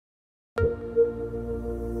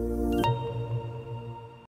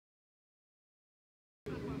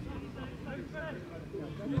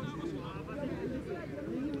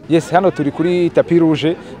Yes, hano turi kuri tapi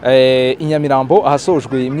rouge i Nyamirambo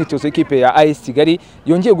ahasojwe imyitozo y'ikipe ya AS Kigali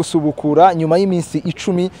yongeye gusubukura nyuma y'iminsi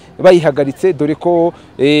 10 bayihagaritse dore ko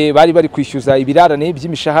bari kwishyuza ibirarane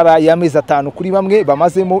by'imishahara y'amezi 5 kuri bamwe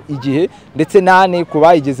bamazemo igihe ndetse 8 ku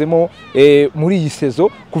bayigezemo muri iyi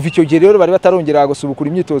sezo. Kuva icyo gihe rero bari batarongera gusubukura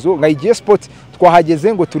imyitozo nka Ibihe Sport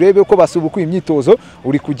twahageze ngo turebe ko basubukuye imyitozo,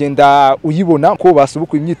 uri kugenda uyibona ko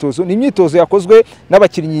basubukuye imyitozo. Ni imyitozo yakozwe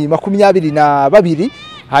n'abakinnyi 22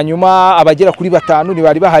 hanyuma abagera kuri 5 ni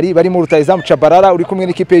bari bahari barimo Rutahizamu Chabarara uri kumwe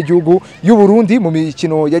n'ikipe y'igihugu y'u Burundi mu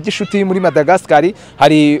mikino ya gishuti muri Madagascar.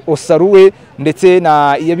 Hari Osaruwe ndetse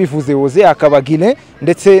na yabivuze Oze akabagine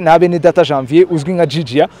ndetse na Benedata Janvier uzwi nka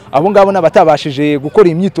Gigia. Abo ngabo nabatabashije gukora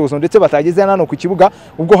imyitozo ndetse batageze hano ku kibuga,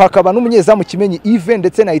 ubwo hakaba n'umunyezamu Kimenyi Yves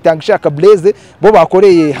ndetse na Itangishaka Blaise bo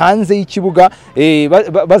bakoreye hanze y'ikibuga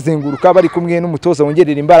bazenguruka bari kumwe n'umutoza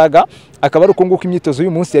wongerera imbaraga. Akaba ari ukunguka imyitozo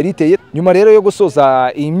y'uyu munsi yariteye. Nyuma rero yo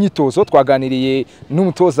gusoza imyitozo twaganiriye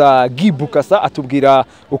n'umutoza Gibukasa atubwira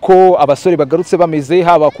uko abasore bagarutse bameze,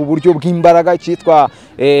 haba ku buryo bw'imbaraga cyitwa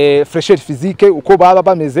fresher physique, uko baba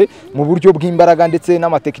bameze mu buryo bw'imbaraga ndetse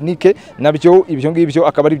n'amateknike nabyo ibyo ngibyo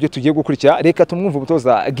akaba ari byo tugiye gukurikira. Reka tumwumva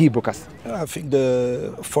umutoza Gibukasa. I think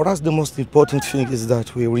for us the most important thing is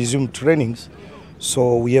that we resume trainings,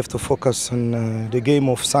 so we have to focus on the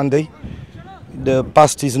game of Sunday. The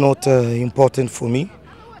past is not important for me.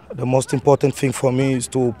 The most important thing for me is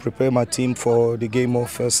to prepare my team for the game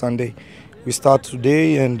of Sunday. We start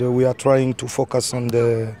today and we are trying to focus on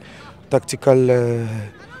the tactical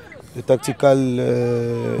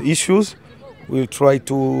issues. We'll try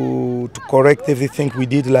to correct everything we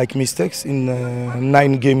did like mistakes in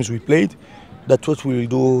 9 games we played. That's what we will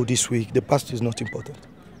do this week. The past is not important.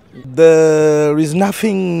 There is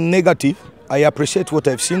nothing negative. I appreciate what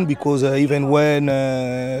I've seen because even when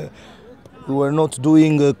we were not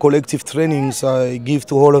doing collective trainings, I give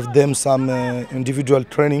to all of them some individual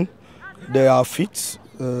training. They are fit,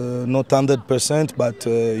 not 100%, but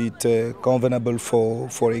it's convenable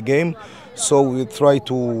for a game. So we try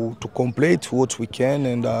to complete what we can,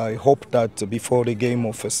 and I hope that before the game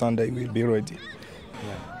of Sunday we'll be ready.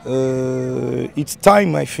 It's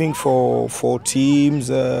time, I think, for teams,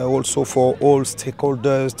 also for all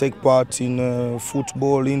stakeholders, take part in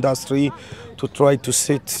football industry, to try to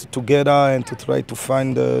sit together and to try to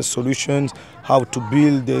find solutions how to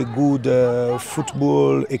build a good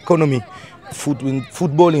football economy,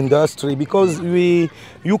 football industry, because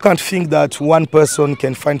you can't think that one person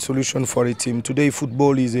can find solution for a team. Today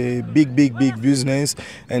football is a big business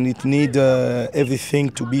and it needs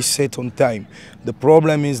everything to be set on time. The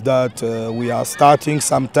problem is that we are starting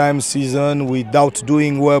sometimes season without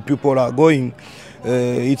doing where people are going.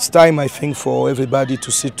 It's time, I think, for everybody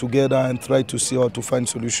to sit together and try to see how to find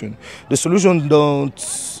solution. The solution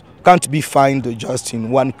can't be found just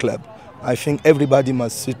in one club. I think everybody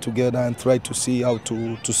must sit together and try to see how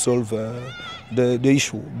to solve the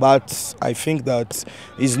issue. But I think that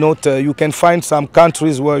is not. You can find some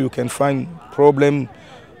countries where you can find problem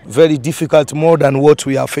very difficult more than what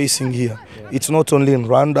we are facing here. It's not only in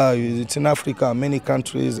Rwanda, it's in Africa. Many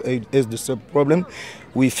countries has the same problem.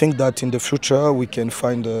 We think that in the future we can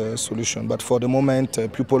find a solution. But for the moment,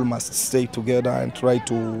 people must stay together and try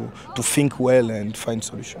to think well and find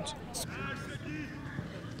solutions.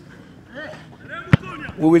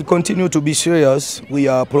 We will continue to be serious. We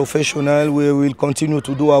are professional. We will continue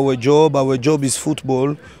to do our job. Our job is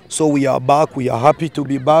football. So we are back. We are happy to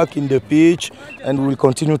be back in the pitch, and we will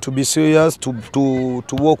continue to be serious, to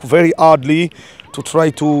work very hardly, to try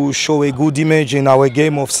to show a good image in our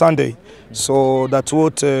game of Sunday. So that's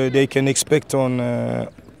what they can expect on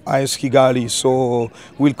AS Kigali. So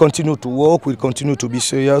we'll continue to work. We'll continue to be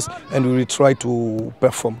serious, and we will try to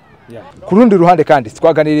perform. Ku rundi ruhande kandi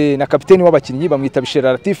twaganiriye na kapiteni w'abakinnyi bamwita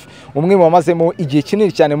Bishera Latif, umwe mu bamazemo igihe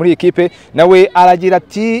kinini cyane muri ekipe, nawe aragira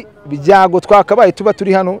ati byago twakabaye tuba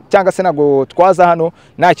turi hano cyangwa se nago twaza hano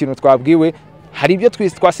nta kintu twabwiwe. Hari ibyo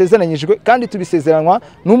twasezeranyijwe kandi tubisezeranwa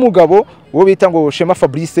n'umugabo wo bita ngo Shema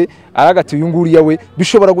Fabrice, aragati uyu nguriya we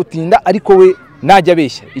bishobora gutinda ariko we najya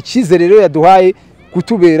abeshya. Ikizere rero yaduhaye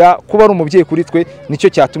kutubera kuba ari umubyeyi kuri twe nicyo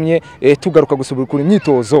cyatumye tugaruka gusubukura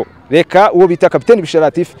imyitozo. Reka uwo bita kapiteni Bishera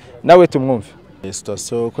Latif nawe tumwumve.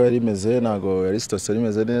 Situation ko yari imeze nago yari situation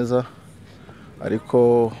imeze neza,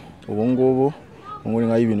 ariko ubu ngubu muri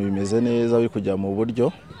nka ibintu bimeze neza biri kujya mu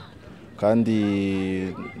buryo,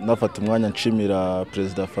 kandi nafata umwanya nshimira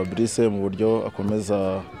President Fabrice mu buryo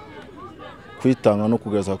akomeza kwitanga no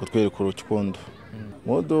kugeza kutwereka urukundo.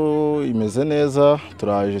 Modo imeze neza,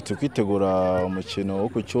 turaje tukwitegura umukino wo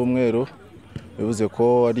ku cyumweru, bivuze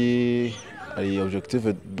ko ari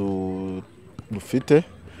objective dufite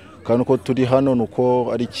kandi uko turi hano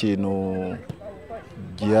nuko ari ikintu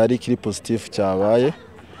gihari kiri positif cyabaye.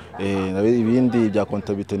 Ibindi bya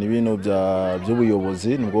kontabite n'ibintu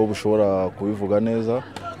by'ubuyobozi nibwo bushobora kubivuga neza,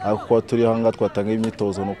 ariko turi hanga twatanga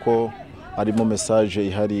imyitozo nuko harimo message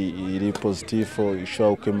ihari iri positif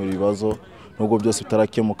ishobora gukemura ibibazo nubwo byose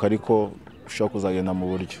bitarakemuka ariko ushaka kuzagenda mu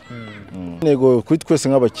buryo. Nego kuri twese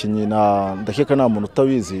nk'abakinnyi ndakeka nta muntu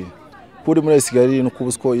utabizi kuri muri Kigali no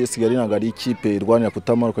kubusiko Kigali ntago ari ikipe irwanira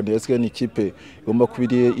kutamanuka, ndetse Kigali ni ikipe igomba kuba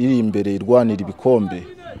iri imbere irwanira ibikombe.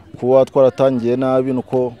 Kuba twaratangiye nabi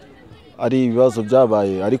nuko ari ibibazo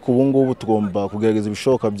byabaye, ariko ubu ngubu tugomba kugerageza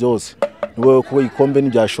ibishoboka byose nubwo kuba igikombe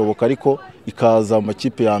ntibyashoboka ariko ikaza mu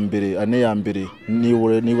makipe ya mbere ane ya mbere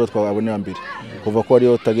niba twabone ya mbere kuva ko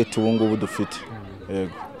ariyo target ubu ngubu dufite.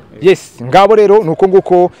 Yego. Yes, ngabo rero nuko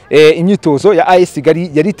nguko imyitozo ya AS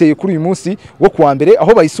Kigali yariteye kuri uyu munsi wo kuwa mbere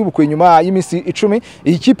aho bayisubukuye nyuma y'imisi 10.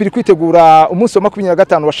 Iyi kipe iri kwitegura umunsi wa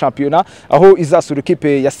 25 wa championnat aho izasura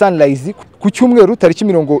ikipe ya Sunrise ku cyumweru tariki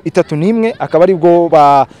 31 akaba ari bwo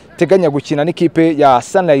bateganya gukina n'ikipe ya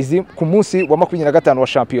Sunrise ku munsi wa 25 wa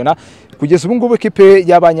championnat. Kugeza ubu ngubu ikipe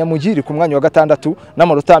y'abanyamujyi ku mwanya wa 6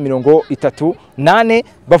 n'amanota 38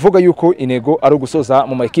 bavuga yuko intego ari gusoza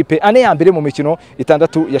mu makipe ane ya mbere mu mikino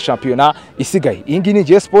 6 ya championnat isigaye. Iyi ngiyi ni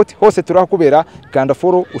J Sport, hose turakubera, kanda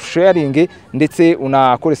follow, sharing ndetse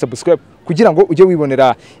unakore subscribe kugira ngo ujye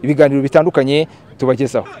wibonera ibiganiro bitandukanye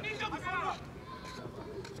tubagezaho.